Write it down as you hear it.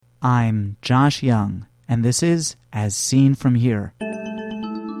I'm Josh Young, and this is As Seen From Here.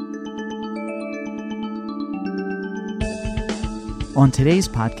 On today's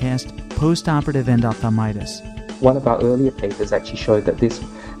podcast, Post-Operative Endophthalmitis. One of our earlier papers actually showed that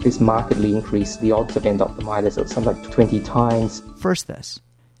this markedly increased the odds of endophthalmitis at something like 20 times. First this.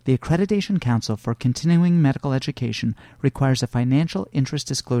 The Accreditation Council for Continuing Medical Education requires a financial interest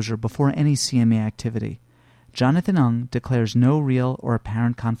disclosure before any CME activity. Jonathon Q declares no real or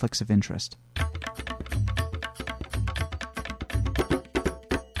apparent conflicts of interest.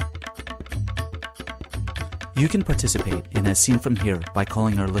 You can participate in As Seen From Here by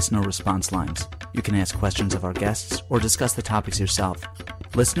calling our listener response lines. You can ask questions of our guests or discuss the topics yourself.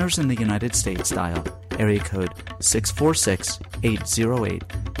 Listeners in the United States dial area code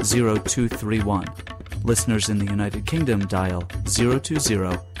 646-808-0231. Listeners in the United Kingdom dial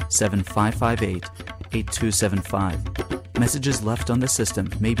 020-7558-8275. Messages left on the system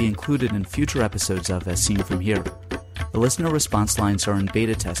may be included in future episodes of As Seen From Here. The listener response lines are in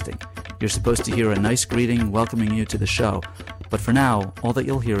beta testing. You're supposed to hear a nice greeting welcoming you to the show, but for now, all that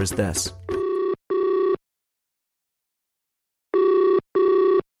you'll hear is this.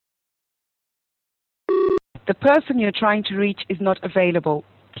 The person you're trying to reach is not available.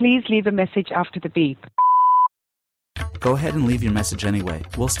 Please leave a message after the beep. Go ahead and leave your message anyway.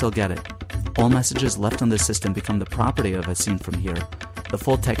 We'll still get it. All messages left on the system become the property of As Seen From Here. The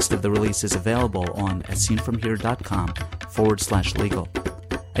full text of the release is available on asseenfromhere.com/legal.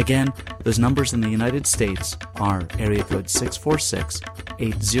 Again, those numbers in the United States are area code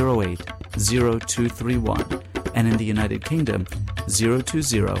 646-808-0231 and in the United Kingdom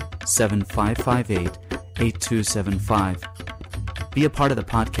 020-7558-8275. Be a part of the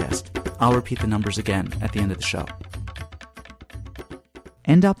podcast. I'll repeat the numbers again at the end of the show.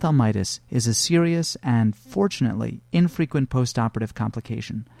 Endophthalmitis is a serious and, fortunately, infrequent postoperative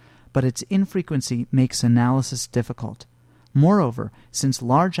complication, but its infrequency makes analysis difficult. Moreover, since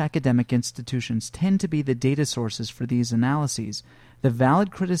large academic institutions tend to be the data sources for these analyses, the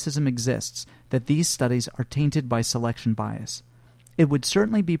valid criticism exists that these studies are tainted by selection bias. It would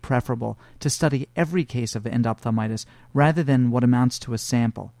certainly be preferable to study every case of endophthalmitis rather than what amounts to a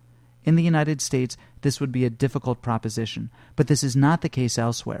sample. In the United States, this would be a difficult proposition, but this is not the case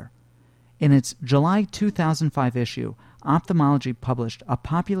elsewhere. In its July 2005 issue, Ophthalmology published a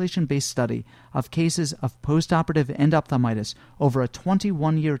population-based study of cases of postoperative endophthalmitis over a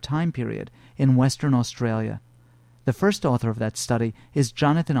 21-year time period in Western Australia. The first author of that study is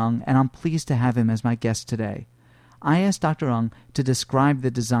Jonathon Q, and I'm pleased to have him as my guest today. I asked Dr. Q to describe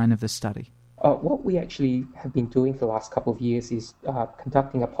the design of the study. What we actually have been doing for the last couple of years is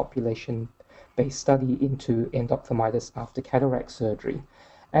conducting a population-based study into endophthalmitis after cataract surgery.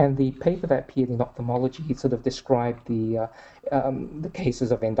 And the paper that appeared in Ophthalmology sort of described the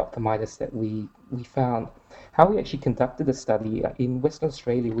cases of endophthalmitis that we found. How we actually conducted the study, in Western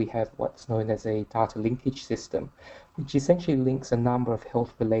Australia we have what's known as a data linkage system, which essentially links a number of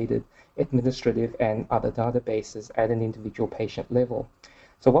health-related, administrative and other databases at an individual patient level.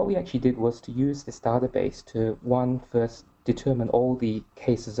 So what we actually did was to use this database to, first determine all the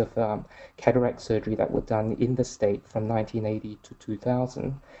cases of cataract surgery that were done in the state from 1980 to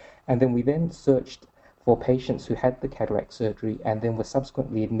 2000. And then we searched for patients who had the cataract surgery and then were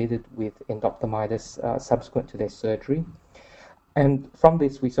subsequently admitted with endophthalmitis subsequent to their surgery. And from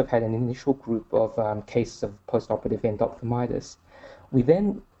this, we sort of had an initial group of cases of postoperative endophthalmitis. We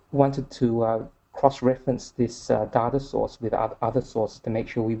then wanted to cross-reference this data source with other sources to make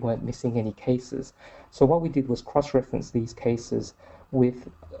sure we weren't missing any cases. So what we did was cross-reference these cases with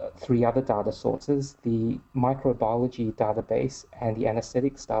three other data sources, the microbiology database and the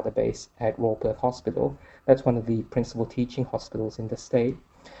anesthetics database at Royal Perth Hospital. That's one of the principal teaching hospitals in the state,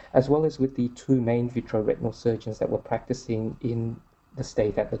 as well as with the two main vitreoretinal surgeons that were practicing in the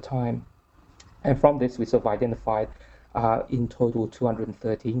state at the time. And from this, we sort of identified in total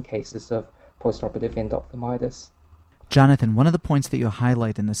 213 cases of postoperative endophthalmitis. Jonathon, one of the points that you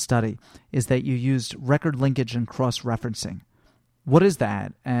highlight in the study is that you used record linkage and cross-referencing. What is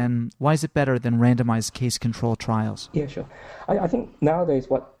that, and why is it better than randomized case control trials? Yeah, sure. I think nowadays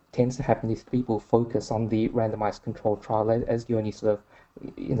what tends to happen is people focus on the randomized control trial as the only sort of,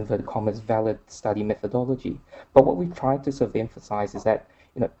 in inverted commas, valid study methodology. But what we've tried to sort of emphasize is that,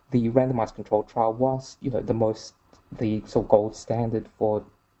 the randomized control trial was, the sort of gold standard for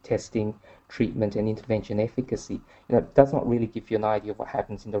testing treatment and intervention efficacy. It does not really give you an idea of what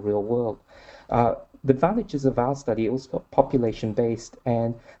happens in the real world. The advantages of our study, it was population-based,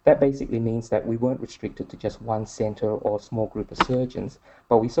 and that basically means that we weren't restricted to just one center or a small group of surgeons,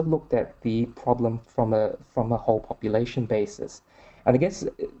 but we sort of looked at the problem from a whole population basis. And I guess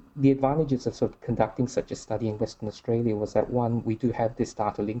the advantages of sort of conducting such a study in Western Australia was that, one, we do have this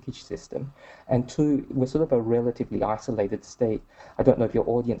data linkage system, and two, we're sort of a relatively isolated state. I don't know if your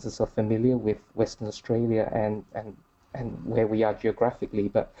audience is so familiar with Western Australia and where we are geographically,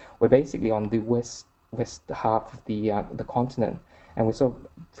 but we're basically on the west half of the continent, and we're sort of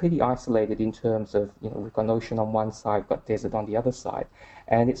pretty isolated in terms of, we've got an ocean on one side, got desert on the other side,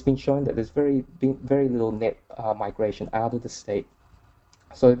 and it's been shown that there's been very little net migration out of the state.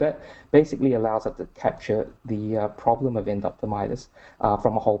 So that basically allows us to capture the problem of endophthalmitis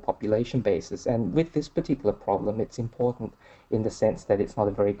from a whole population basis. And with this particular problem, it's important in the sense that it's not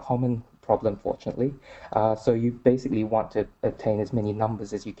a very common problem, fortunately. So you basically want to obtain as many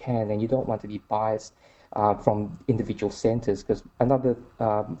numbers as you can, and you don't want to be biased from individual centers, because another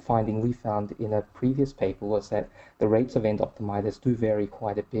finding we found in a previous paper was that the rates of endophthalmitis do vary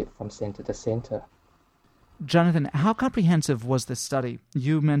quite a bit from center to center. Jonathon, how comprehensive was this study?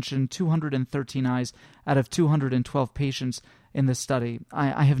 You mentioned 213 eyes out of 212 patients in the study.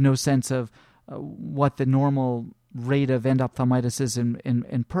 I have no sense of what the normal rate of endophthalmitis is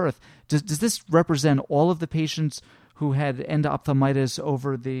in Perth. Does this represent all of the patients who had endophthalmitis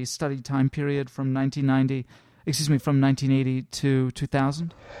over the study time period from 1980 to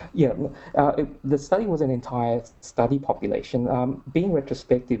 2000? Yeah, the study was an entire study population. Being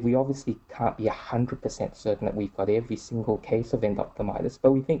retrospective, we obviously can't be 100% certain that we've got every single case of endophthalmitis,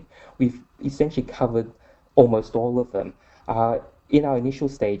 but we think we've essentially covered almost all of them. In our initial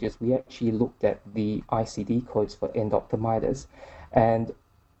stages, we actually looked at the ICD codes for endophthalmitis and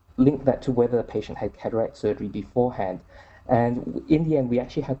linked that to whether the patient had cataract surgery beforehand. And in the end, we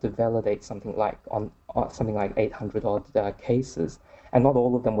actually had to validate something like 800 odd cases, and not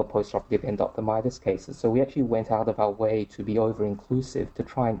all of them were post-operative endophthalmitis cases. So we actually went out of our way to be over-inclusive to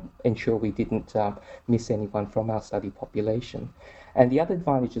try and ensure we didn't miss anyone from our study population. And the other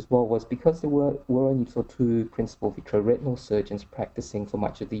advantage as well was because there were only sort of two principal vitreoretinal surgeons practicing for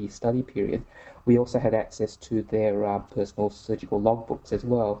much of the study period, we also had access to their personal surgical logbooks as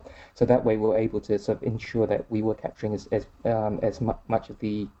well. So that way we were able to sort of ensure that we were capturing as much of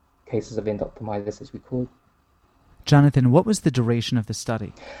the cases of endophthalmitis as we could. Jonathon, what was the duration of the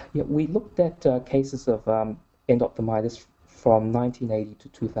study? Yeah, we looked at cases of endophthalmitis from 1980 to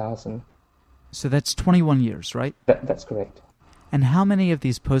 2000. So that's 21 years, right? That's correct. And how many of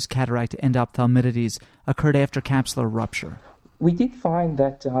these post-cataract endophthalmitis occurred after capsular rupture? We did find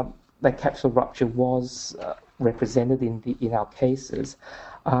that that capsular rupture was represented in our cases.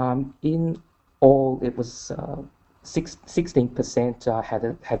 In all, it was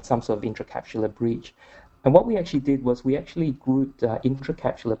 16% had some sort of intracapsular breach. And what we actually did was we actually grouped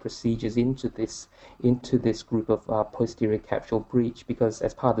intracapsular procedures into this group of posterior capsule breach, because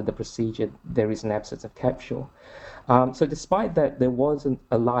as part of the procedure there is an absence of capsule. So despite that, there wasn't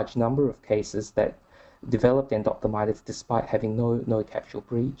a large number of cases that developed endophthalmitis despite having no capsule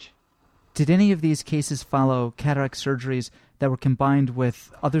breach. Did any of these cases follow cataract surgeries that were combined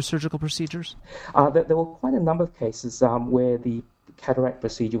with other surgical procedures? There were quite a number of cases where the cataract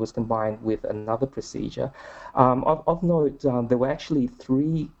procedure was combined with another procedure. Of note, there were actually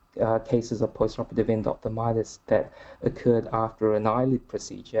 3 cases of postoperative endophthalmitis that occurred after an eyelid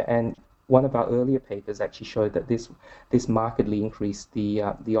procedure, and one of our earlier papers actually showed that this markedly increased the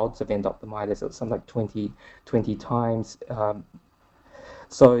odds of endophthalmitis. It was something like 20 times.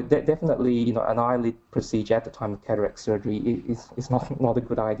 So definitely, an eyelid procedure at the time of cataract surgery is not a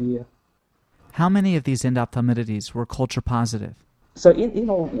good idea. How many of these endophthalmitis were culture positive? So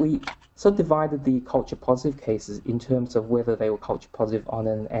we sort of divided the culture positive cases in terms of whether they were culture positive on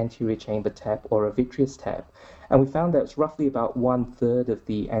an anterior chamber tap or a vitreous tap. And we found that it's roughly about 1/3 of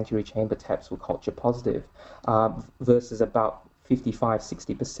the anterior chamber taps were culture positive versus about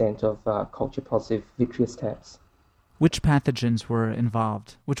 55-60% of culture positive vitreous taps. Which pathogens were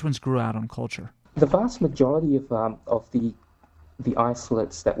involved? Which ones grew out on culture? The vast majority of the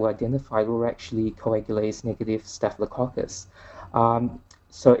isolates that were identified were actually coagulase negative Staphylococcus.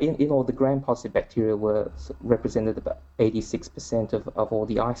 So in all, the gram-positive bacteria were represented about 86% of all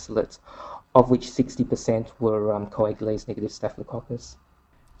the isolates, of which 60% were coagulase negative Staphylococcus.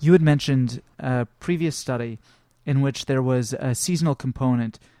 You had mentioned a previous study in which there was a seasonal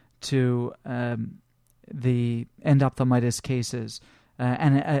component to the endophthalmitis cases,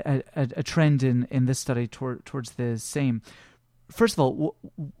 and a trend in this study towards the same. First of all,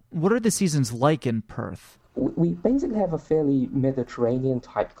 what are the seasons like in Perth? We basically have a fairly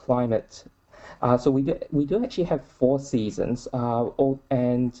Mediterranean-type climate. So we do actually have 4 seasons,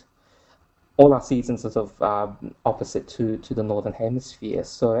 and all our seasons are sort of opposite to the northern hemisphere.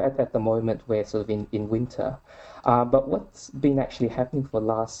 So at the moment we're sort of in winter. But what's been actually happening for the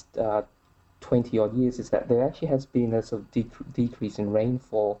last 20 odd years is that there actually has been a sort of decrease in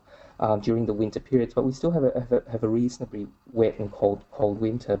rainfall during the winter periods, but we still have a reasonably wet and cold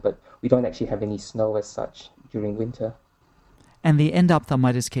winter, but we don't actually have any snow as such during winter. And the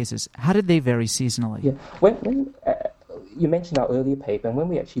endophthalmitis cases, how did they vary seasonally? Yeah, when you mentioned our earlier paper, and when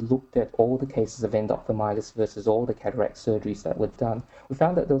we actually looked at all the cases of endophthalmitis versus all the cataract surgeries that were done, we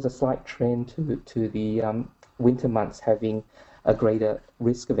found that there was a slight trend to the winter months having a greater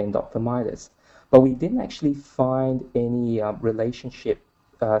risk of endophthalmitis. But we didn't actually find any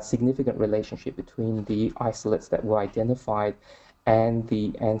significant relationship between the isolates that were identified and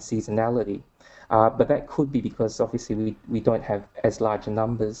seasonality. But that could be because obviously we don't have as large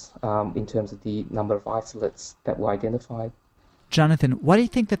numbers in terms of the number of isolates that were identified. Jonathon, why do you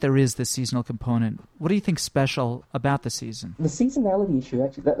think that there is this seasonal component? What do you think special about the season? The seasonality issue,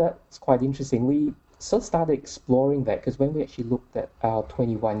 actually, that's quite interesting. We sort of started exploring that because when we actually looked at our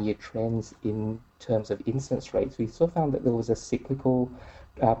 21-year trends in terms of incidence rates, we sort of found that there was a cyclical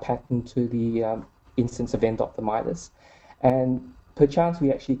pattern to the incidence of endophthalmitis. And perchance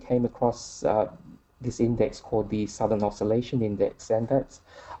we actually came across this index called the Southern Oscillation Index, and that's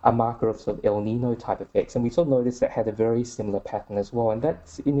a marker of sort of El Nino type effects. And we sort of noticed that had a very similar pattern as well. And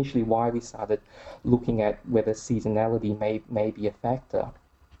that's initially why we started looking at whether seasonality may be a factor.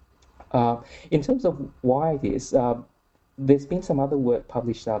 In terms of why it is, there's been some other work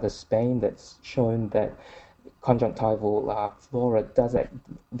published out of Spain that's shown that conjunctival flora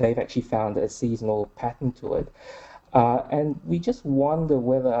they've actually found a seasonal pattern to it. And we just wonder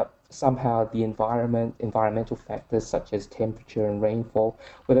whether somehow the environmental factors such as temperature and rainfall,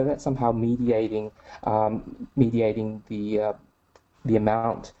 whether that's somehow mediating the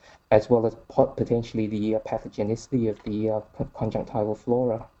amount as well as potentially the pathogenicity of the conjunctival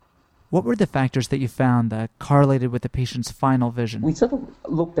flora. What were the factors that you found that correlated with the patient's final vision? We sort of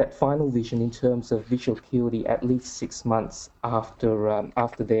looked at final vision in terms of visual acuity at least 6 months after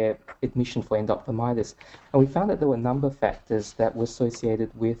their admission for endophthalmitis. And we found that there were a number of factors that were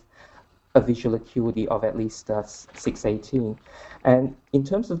associated with a visual acuity of at least 618. And in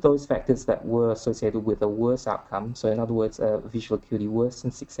terms of those factors that were associated with a worse outcome, so in other words, a visual acuity worse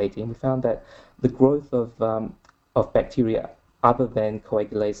than 618, we found that the growth of bacteria other than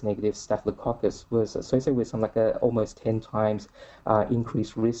coagulase negative staphylococcus was associated with something like a almost 10 times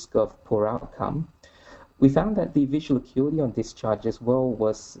increased risk of poor outcome. We found that the visual acuity on discharge as well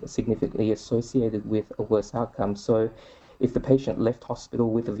was significantly associated with a worse outcome. So if the patient left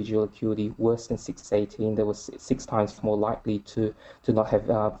hospital with a visual acuity worse than 618, they were 6 times more likely to not have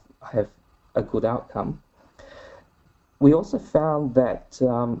a good outcome. We also found that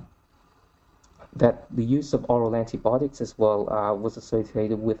that the use of oral antibiotics as well was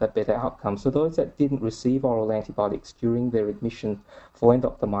associated with a better outcome. So those that didn't receive oral antibiotics during their admission for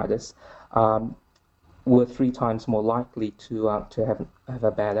endophthalmitis were 3 times more likely to have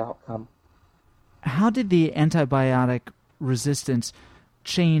a bad outcome. How did the antibiotic resistance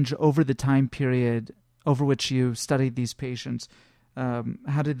change over the time period over which you studied these patients?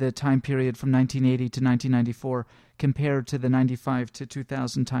 How did the time period from 1980 to 1994 compare to the 95 to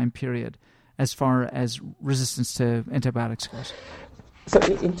 2000 time period as far as resistance to antibiotics goes? So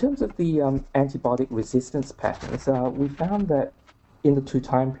in terms of the antibiotic resistance patterns, we found that in the 2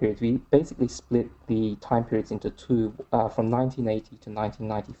 time periods, we basically split the time periods into 2, from 1980 to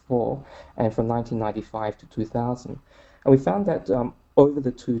 1994 and from 1995 to 2000. And we found that over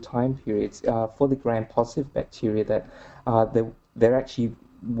the 2 time periods, for the gram-positive bacteria, that there actually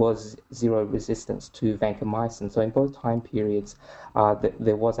was 0 resistance to vancomycin. So in both time periods,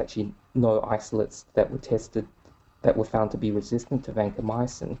 there was actually no isolates that were tested that were found to be resistant to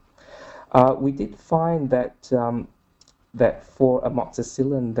vancomycin. We did find that that for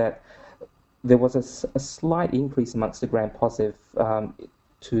amoxicillin, that there was a slight increase amongst the gram-positive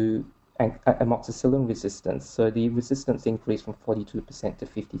to amoxicillin resistance. So the resistance increased from 42% to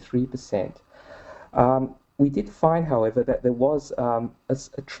 53%. We did find, however, that there was a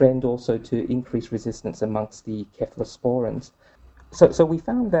trend also to increase resistance amongst the cephalosporins. So we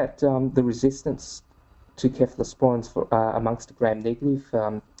found that the resistance to cephalosporins amongst the gram-negative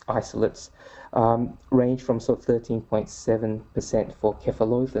isolates range from sort of 13.7% for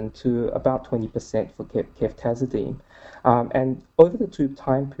cefalothin to about 20% for ceftazidime. And over the 2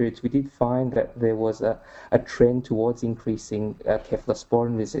 time periods, we did find that there was a trend towards increasing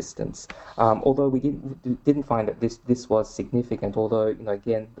cephalosporin resistance. Although we didn't find that this was significant, although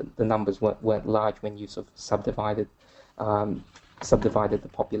again the numbers weren't large when you sort of subdivided subdivided the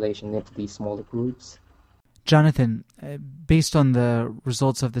population into these smaller groups. Jonathon, based on the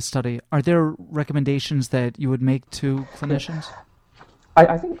results of this study, are there recommendations that you would make to clinicians?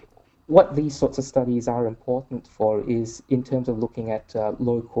 I think what these sorts of studies are important for is in terms of looking at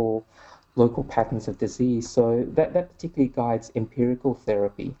local patterns of disease. So that particularly guides empirical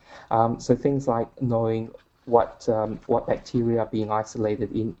therapy. So things like knowing what bacteria are being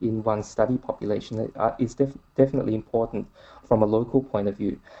isolated in one study population is definitely important from a local point of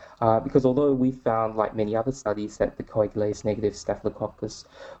view. Because although we found, like many other studies, that the coagulase negative Staphylococcus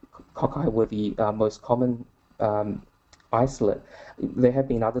cocci were the most common isolate, there have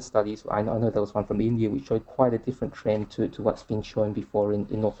been other studies. I know there was one from India which showed quite a different trend to what's been shown before in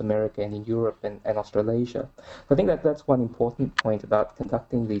North America and in Europe and Australasia. So I think that's one important point about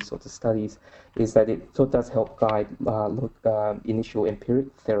conducting these sorts of studies, is that it sort of does help guide initial empiric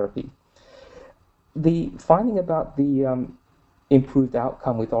therapy. The finding about the improved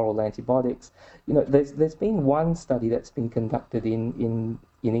outcome with oral antibiotics, there's been one study that's been conducted in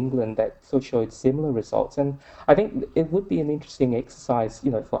England that sort of showed similar results, and I think it would be an interesting exercise,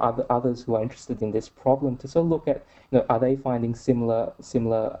 for others who are interested in this problem to sort of look at, are they finding similar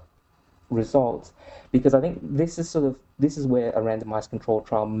results? Because I think this is where a randomized control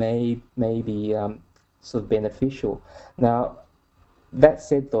trial may be sort of beneficial. Now, that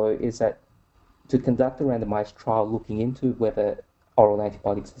said, though, is that to conduct a randomized trial looking into whether oral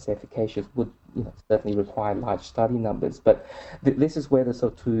antibiotics is efficacious would certainly require large study numbers. But this is where the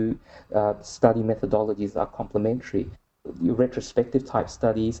sort of two study methodologies are complementary. Your retrospective type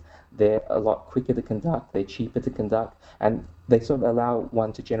studies, they're a lot quicker to conduct, they're cheaper to conduct, and they sort of allow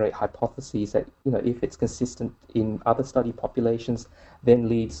one to generate hypotheses that, if it's consistent in other study populations, then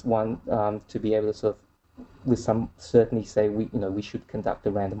leads one to be able to sort of, with some certainty, say we should conduct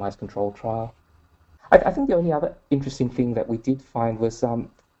a randomized control trial. I think the only other interesting thing that we did find was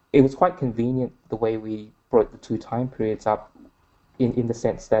it was quite convenient the way we brought the two time periods up, in the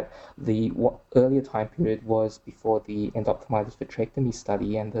sense that the earlier time period was before the endophthalmitis vitrectomy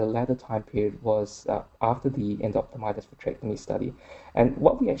study, and the latter time period was after the endophthalmitis vitrectomy study. And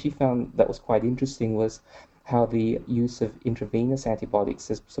what we actually found that was quite interesting was how the use of intravenous antibiotics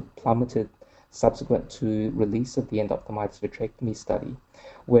has plummeted subsequent to release of the endophthalmitis vitrectomy study,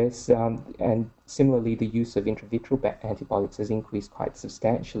 whereas and similarly the use of intravitreal antibiotics has increased quite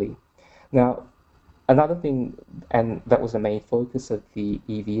substantially. Now, another thing, and that was the main focus of the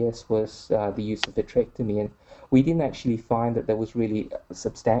EVS, was the use of vitrectomy, and we didn't actually find that there was really a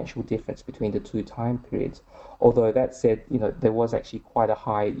substantial difference between the two time periods. Although that said, there was actually quite a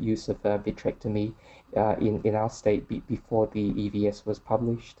high use of vitrectomy in our state before the EVS was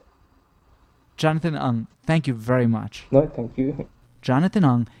published. Jonathon Ng, thank you very much. No, thank you. Jonathon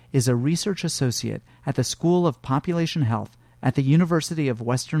Ng is a research associate at the School of Population Health at the University of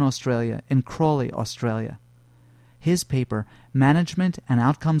Western Australia in Crawley, Australia. His paper, Management and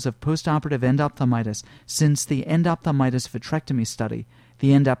Outcomes of Post-Operative Endophthalmitis Since the Endophthalmitis Vitrectomy Study,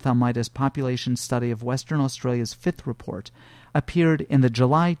 the Endophthalmitis Population Study of Western Australia's fifth report, appeared in the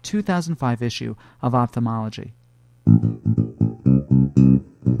July 2005 issue of Ophthalmology.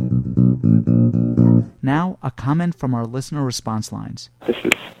 Now, a comment from our listener response lines. This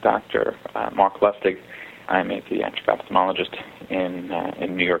is Dr. Mark Lustig. I'm a pediatric ophthalmologist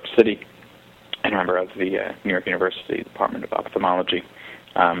in New York City and a member of the New York University Department of Ophthalmology,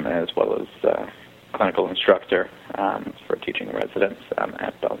 as well as clinical instructor for teaching residents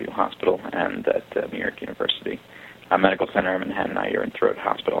at Bellevue Hospital and at New York University Medical Center, Manhattan Eye, Ear and Throat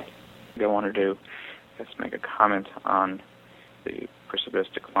Hospital. I wanted to just make a comment on the precipitous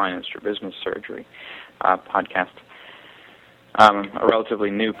decline in strabismus surgery podcast. I'm a relatively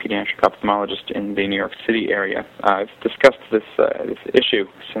new pediatric ophthalmologist in the New York City area. I've discussed this issue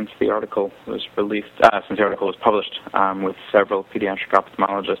since the article was released, since the article was published, with several pediatric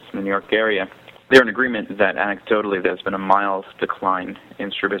ophthalmologists in the New York area. They're in agreement that anecdotally there's been a mild decline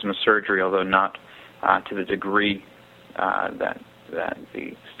in strabismus surgery, although not to the degree that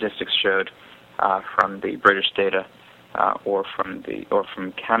the statistics showed from the British data or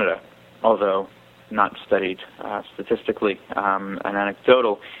from Canada, although not studied statistically and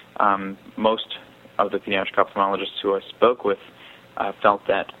anecdotal. Most of the pediatric ophthalmologists who I spoke with felt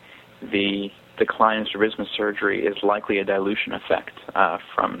that the decline in strabismus surgery is likely a dilution effect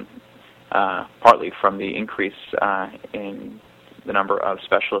partly from the increase in the number of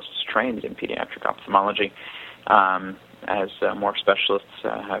specialists trained in pediatric ophthalmology. As more specialists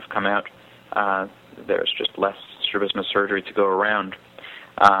have come out, there's just less strabismus surgery to go around.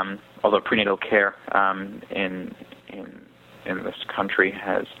 Although prenatal care in this country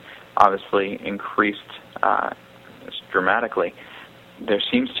has obviously increased dramatically, there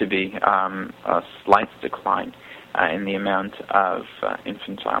seems to be a slight decline in the amount of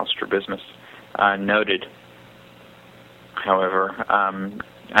infantile strabismus noted. However,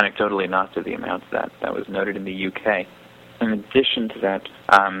 anecdotally not to the amount that was noted in the UK. In addition to that,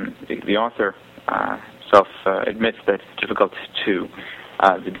 the author admits that it's difficult to,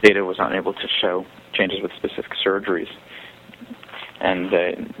 the data was unable to show changes with specific surgeries. And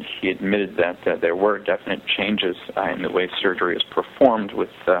he admitted that there were definite changes in the way surgery is performed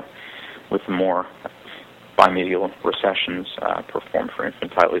with more bimedial recessions performed for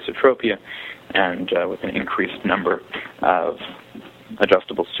infantile esotropia and with an increased number of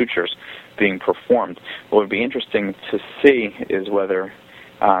adjustable sutures being performed. What would be interesting to see is whether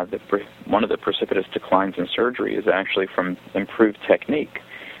one of the precipitous declines in surgery is actually from improved technique.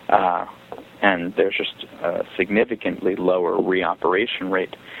 And there's just a significantly lower reoperation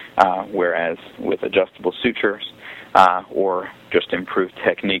rate, whereas with adjustable sutures or just improved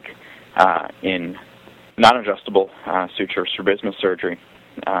technique in non-adjustable suture strabismus surgery,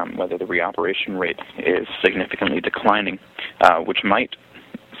 whether the reoperation rate is significantly declining, which might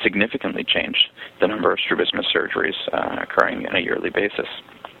significantly change the number of strabismus surgeries occurring on a yearly basis.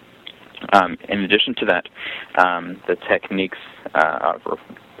 In addition to that, the techniques are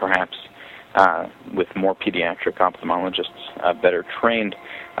perhaps with more pediatric ophthalmologists better trained,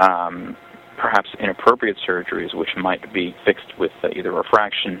 perhaps inappropriate surgeries which might be fixed with either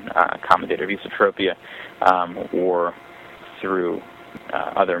refraction, accommodative esotropia, or through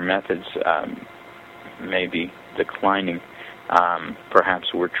other methods may be declining.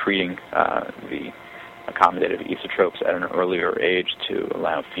 Perhaps we're treating the accommodative esotropes at an earlier age to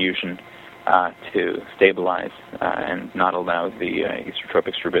allow fusion to stabilize and not allow the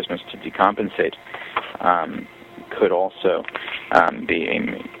esotropic strabismus to decompensate, could also be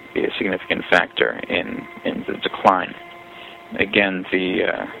a significant factor in the decline. Again,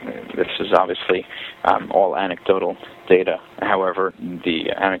 this is obviously all anecdotal data. However,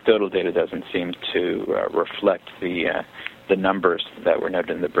 the anecdotal data doesn't seem to reflect the numbers that were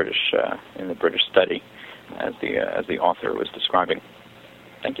noted in the British study, as the author was describing.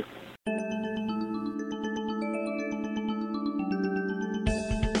 Thank you.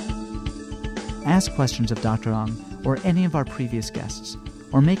 Ask questions of Dr. Ung or any of our previous guests,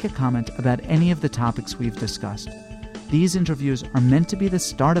 or make a comment about any of the topics we've discussed. These interviews are meant to be the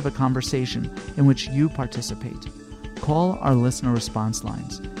start of a conversation in which you participate. Call our listener response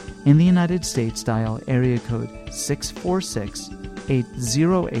lines. In the United States, dial area code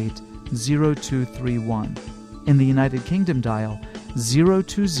 646-808-0231. In the United Kingdom, dial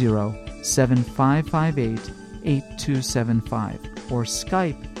 020-7558-8275 or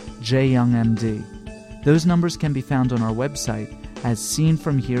Skype JYoungMD. Those numbers can be found on our website at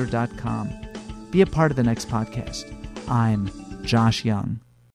seenfromhere.com. Be a part of the next podcast. I'm Josh Young.